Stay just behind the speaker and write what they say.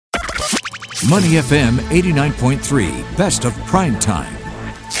Money FM 89.3, best of prime time.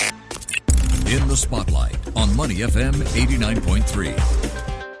 In the spotlight on Money FM 89.3.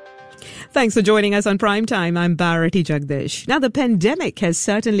 Thanks for joining us on Prime Time. I'm Bharati Jagdish. Now, the pandemic has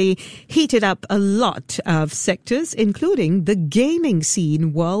certainly heated up a lot of sectors, including the gaming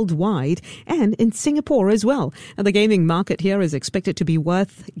scene worldwide and in Singapore as well. Now, the gaming market here is expected to be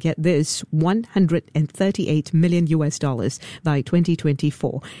worth, get this, $138 million by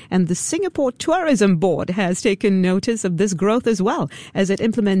 2024. And the Singapore Tourism Board has taken notice of this growth as well as it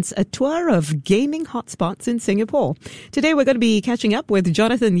implements a tour of gaming hotspots in Singapore. Today, we're going to be catching up with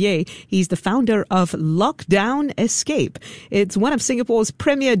Jonathan Yeh. He's the founder of Lockdown Escape. It's one of Singapore's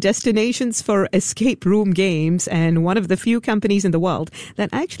premier destinations for escape room games and one of the few companies in the world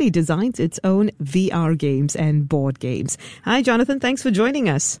that actually designs its own VR games and board games. Hi, Jonathan. Thanks for joining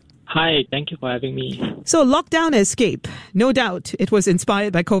us. Hi, thank you for having me. So, Lockdown Escape, no doubt it was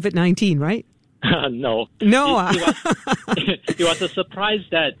inspired by COVID-19, right? No. No. It was a surprise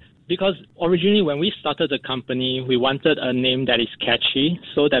because originally when we started the company, we wanted a name that is catchy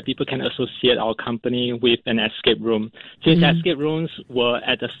so that people can associate our company with an escape room. Since escape rooms were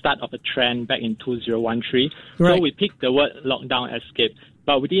at the start of a trend back in 2013, right. So we picked the word Lockdown Escape.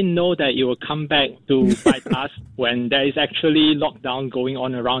 But we didn't know that it will come back to bite us when there is actually lockdown going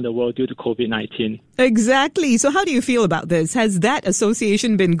on around the world due to COVID-19. Exactly. So how do you feel about this? Has that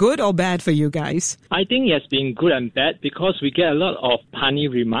association been good or bad for you guys? I think it has been good and bad because we get a lot of punny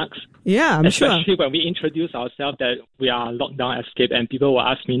remarks. Yeah, I'm sure. Especially when we introduce ourselves that we are Lockdown Escape and people will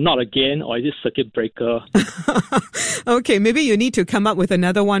ask me, not again, or is it Circuit Breaker? Okay, maybe you need to come up with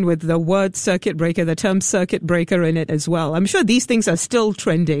another one with the word Circuit Breaker, the term Circuit Breaker in it as well. I'm sure these things are still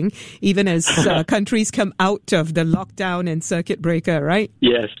trending, even as countries come out of the lockdown and Circuit Breaker, right?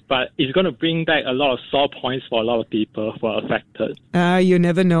 Yes, but it's going to bring back a lot of sore points for a lot of people who are affected. You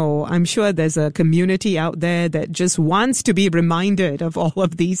never know. I'm sure there's a community out there that just wants to be reminded of all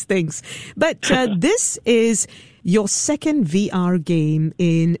of these things. But this is your second VR game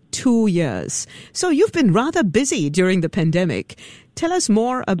in 2 years. So you've been rather busy during the pandemic. Tell us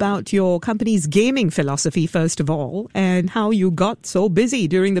more about your company's gaming philosophy, first of all, and how you got so busy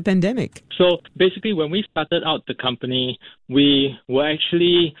during the pandemic. So basically, when we started out the company, we were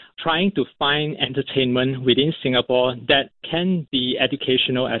actually trying to find entertainment within Singapore that can be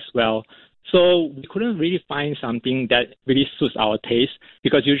educational as well. So we couldn't really find something that really suits our taste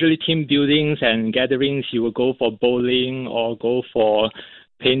because usually team buildings and gatherings, you will go for bowling or go for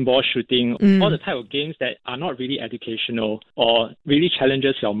paintball shooting, all the type of games that are not really educational or really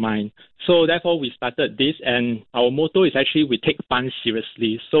challenges your mind. So therefore, we started this, and our motto is actually we take fun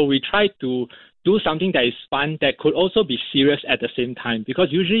seriously. So we try to do something that is fun that could also be serious at the same time because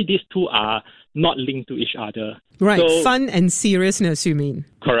usually these two are not linked to each other. Right, so, fun and seriousness, you mean?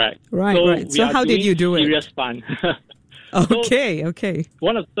 Correct. Right. So how did you do it? Serious fun. Okay.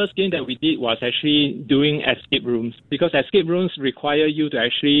 One of the first games that we did was actually doing escape rooms because escape rooms require you to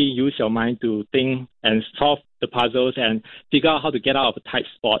actually use your mind to think and solve the puzzles and figure out how to get out of a tight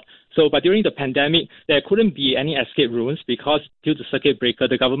spot. But during the pandemic, there couldn't be any escape rooms because due to Circuit Breaker,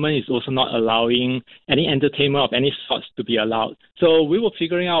 the government is also not allowing any entertainment of any sorts to be allowed. So we were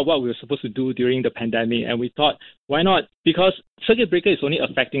figuring out what we were supposed to do during the pandemic, and we thought, why not? Because Circuit Breaker is only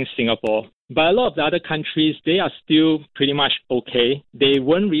affecting Singapore. But a lot of the other countries, they are still pretty much okay. They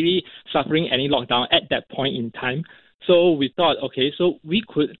weren't really suffering any lockdown at that point in time. So we thought, okay, so we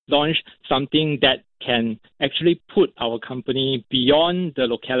could launch something that can actually put our company beyond the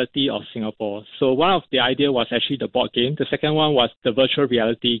locality of Singapore. So one of the idea was actually the board game. The second one was the virtual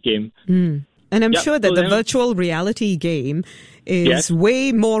reality game. And I'm sure that the virtual reality game is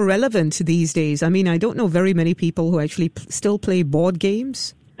way more relevant these days. I mean, I don't know very many people who actually still play board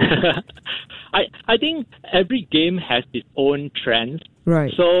games. I think every game has its own trends.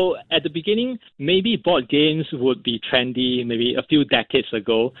 Right. So at the beginning, maybe board games would be trendy maybe a few decades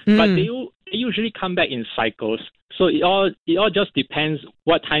ago, but they usually come back in cycles. So it all just depends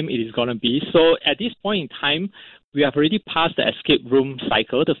what time it is going to be. So at this point in time, we have already passed the escape room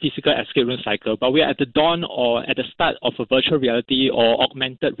cycle, the physical escape room cycle, but we are at the dawn or at the start of a virtual reality or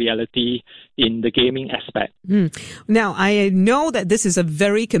augmented reality in the gaming aspect. Now, I know that this is a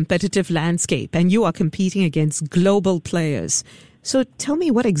very competitive landscape and you are competing against global players. So tell me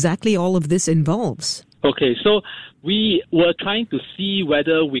what exactly all of this involves. Okay, so we were trying to see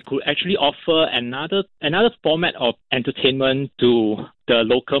whether we could actually offer another format of entertainment to the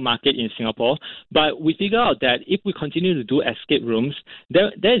local market in Singapore. But we figured out that if we continue to do escape rooms,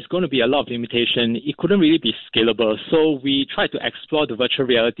 there is going to be a lot of limitation. It couldn't really be scalable. So we tried to explore the virtual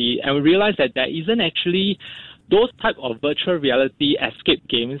reality, and we realized that there isn't actually those type of virtual reality escape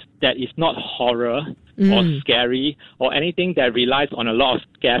games that is not horror or scary or anything that relies on a lot of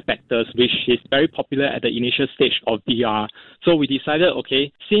scare factors, which is very popular at the initial stage of VR. So we decided,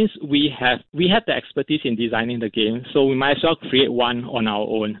 okay, since we had the expertise in designing the game, so we might as well create one on our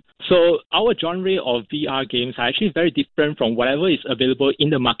own. So our genre of VR games are actually very different from whatever is available in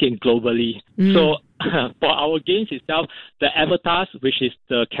the market globally. So for our games itself, the avatars, which is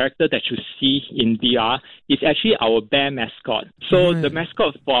the character that you see in VR, is actually our bear mascot. So the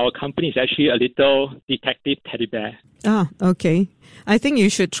mascot for our company is actually a little detective teddy bear. Ah, okay. I think you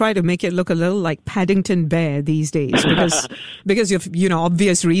should try to make it look a little like Paddington Bear these days because of,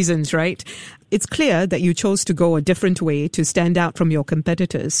 obvious reasons, right? It's clear that you chose to go a different way to stand out from your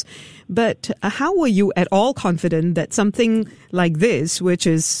competitors. But how were you at all confident that something like this, which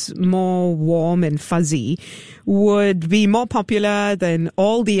is more warm and fuzzy, would be more popular than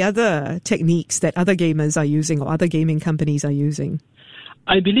all the other techniques that other gamers are using or other gaming companies are using?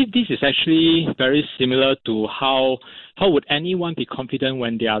 I believe this is actually very similar to how would anyone be confident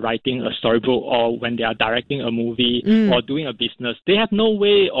when they are writing a storybook or when they are directing a movie or doing a business. They have no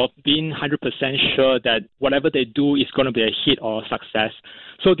way of being 100% sure that whatever they do is going to be a hit or a success.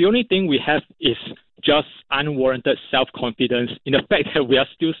 So the only thing we have is just unwarranted self-confidence in the fact that we are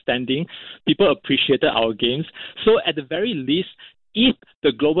still standing. People appreciated our games. So at the very least, if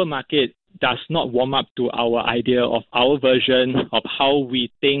the global market does not warm up to our idea of our version of how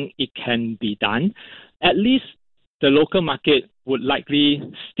we think it can be done, at least the local market would likely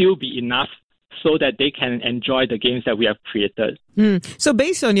still be enough so that they can enjoy the games that we have created. So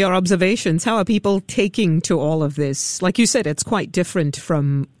based on your observations, how are people taking to all of this? Like you said, it's quite different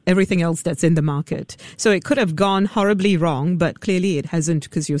from everything else that's in the market. So it could have gone horribly wrong, but clearly it hasn't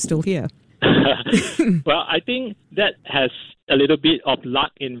because you're still here. Well, I think that has a little bit of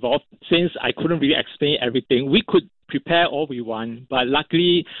luck involved since I couldn't really explain everything. We could prepare all we want, but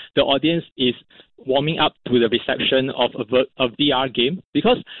luckily the audience is warming up to the reception of a VR game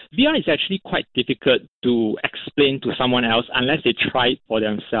because VR is actually quite difficult to explain to someone else unless they try it for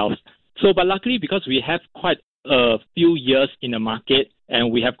themselves. So, but luckily because we have quite a few years in the market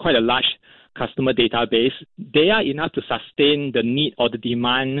and we have quite a large customer database, they are enough to sustain the need or the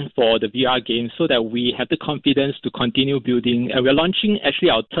demand for the VR game so that we have the confidence to continue building. And we're launching actually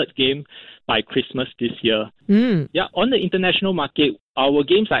our third game by Christmas this year. Yeah, on the international market, our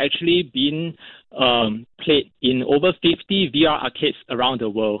games are actually being played in over 50 VR arcades around the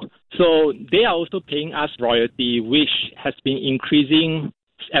world. So they are also paying us royalty, which has been increasing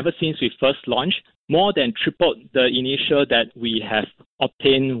ever since we first launched, more than tripled the initial that we have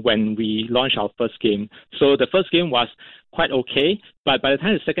obtained when we launched our first game. So the first game was quite okay, but by the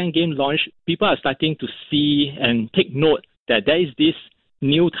time the second game launched, people are starting to see and take note that there is this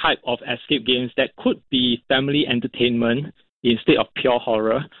new type of escape games that could be family entertainment instead of pure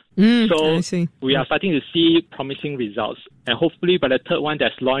horror. So we are starting to see promising results. And hopefully by the third one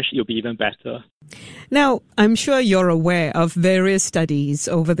that's launched, it'll be even better. Now, I'm sure you're aware of various studies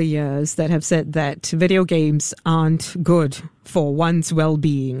over the years that have said that video games aren't good for one's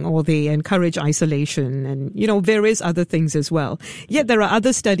well-being or they encourage isolation and, various other things as well. Yet there are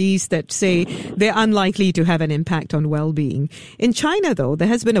other studies that say they're unlikely to have an impact on well-being. In China, though, there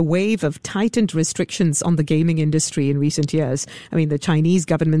has been a wave of tightened restrictions on the gaming industry in recent years. I mean, the Chinese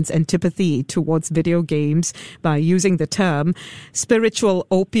government's antipathy towards video games by using the term spiritual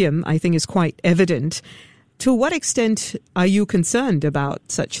opium, I think, is quite evident. To what extent are you concerned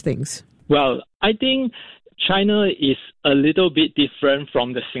about such things? Well, I think China is a little bit different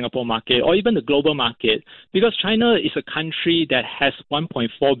from the Singapore market or even the global market because China is a country that has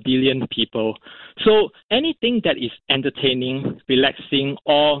 1.4 billion people. So anything that is entertaining, relaxing,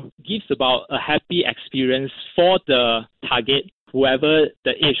 or gives about a happy experience for the target, whoever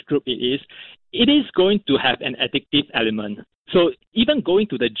the age group it is going to have an addictive element. So even going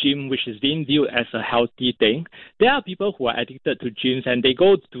to the gym, which is being viewed as a healthy thing, there are people who are addicted to gyms and they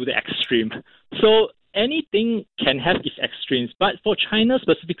go to the extreme. So anything can have its extremes. But for China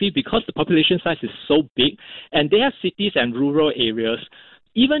specifically, because the population size is so big and they have cities and rural areas,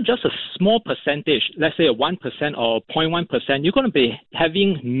 even just a small percentage, let's say a 1% or 0.1%, you're going to be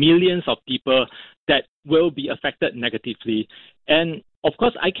having millions of people that will be affected negatively. And of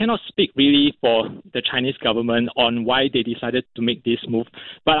course, I cannot speak really for the Chinese government on why they decided to make this move,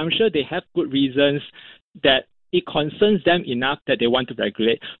 but I'm sure they have good reasons that it concerns them enough that they want to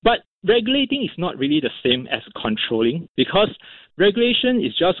regulate. But regulating is not really the same as controlling because regulation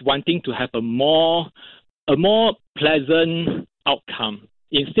is just wanting to have a more pleasant outcome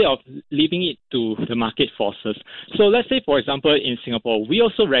instead of leaving it to the market forces. So let's say, for example, in Singapore, we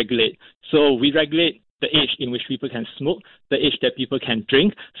also regulate. So we regulate the age in which people can smoke, the age that people can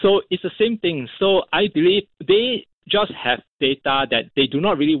drink. So it's the same thing. So I believe they just have data that they do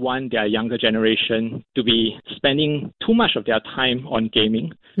not really want their younger generation to be spending too much of their time on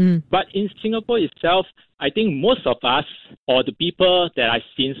gaming. But in Singapore itself, I think most of us, or the people that I've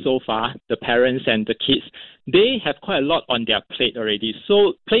seen so far, the parents and the kids, they have quite a lot on their plate already.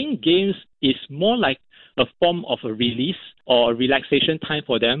 So playing games is more like a form of a release or a relaxation time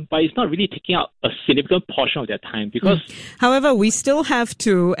for them, but it's not really taking up a significant portion of their time because... However, we still have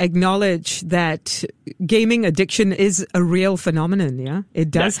to acknowledge that gaming addiction is a real phenomenon, yeah?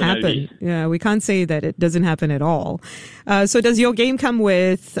 It does happen. Yeah, we can't say that it doesn't happen at all. So does your game come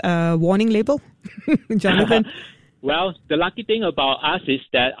with a warning label, Jonathan? Well, the lucky thing about us is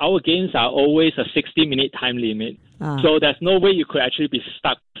that our games are always a 60-minute time limit. So there's no way you could actually be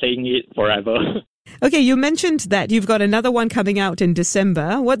stuck playing it forever. Okay, you mentioned that you've got another one coming out in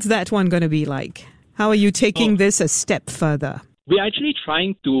December. What's that one going to be like? How are you taking this a step further? We're actually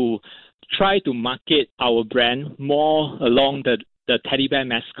trying to market our brand more along the teddy bear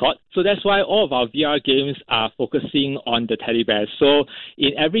mascot. So that's why all of our VR games are focusing on the teddy bear. So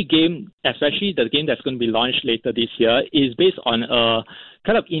in every game, especially the game that's going to be launched later this year, is based on a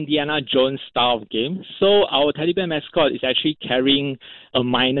kind of Indiana Jones style of game. So our teddy bear mascot is actually carrying a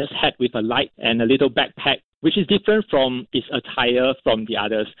miner's hat with a light and a little backpack, which is different from its attire from the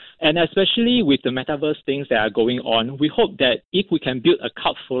others. And especially with the metaverse things that are going on, we hope that if we can build a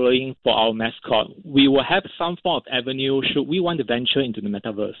cult following for our mascot, we will have some form of avenue should we want to venture into the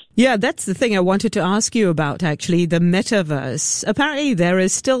metaverse. Yeah, that's the thing I wanted to ask you about, actually, the metaverse. Apparently, there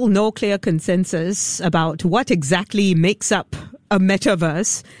is still no clear consensus about what exactly makes up a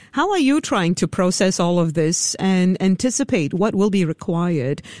metaverse. How are you trying to process all of this and anticipate what will be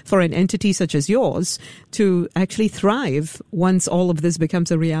required for an entity such as yours to actually thrive once all of this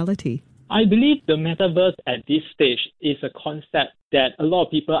becomes a reality? I believe the metaverse at this stage is a concept that a lot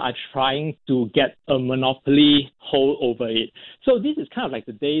of people are trying to get a monopoly hold over it. So this is kind of like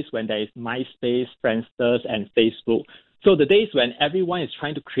the days when there is MySpace, Friendster, and Facebook. So the days when everyone is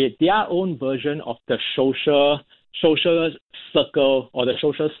trying to create their own version of the social circle or the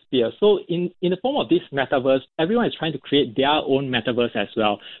social sphere. So in the form of this metaverse, everyone is trying to create their own metaverse as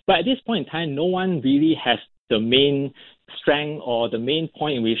well. But at this point in time, no one really has the main strength or the main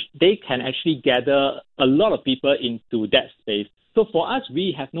point in which they can actually gather a lot of people into that space. So for us,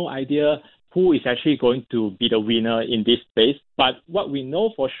 we have no idea who is actually going to be the winner in this space. But what we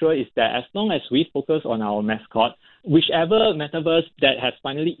know for sure is that as long as we focus on our mascot, whichever metaverse that has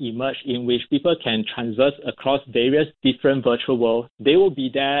finally emerged in which people can transverse across various different virtual worlds, they will be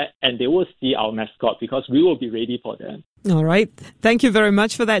there and they will see our mascot because we will be ready for them. All right. Thank you very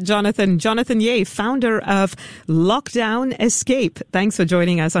much for that, Jonathan. Jonathan Yeh, founder of Lockdown Escape. Thanks for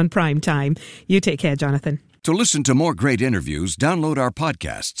joining us on Prime Time. You take care, Jonathan. To listen to more great interviews, download our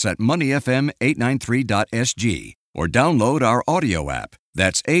podcasts at moneyfm893.sg or download our audio app.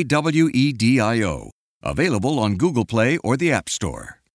 That's AWEDIO. Available on Google Play or the App Store.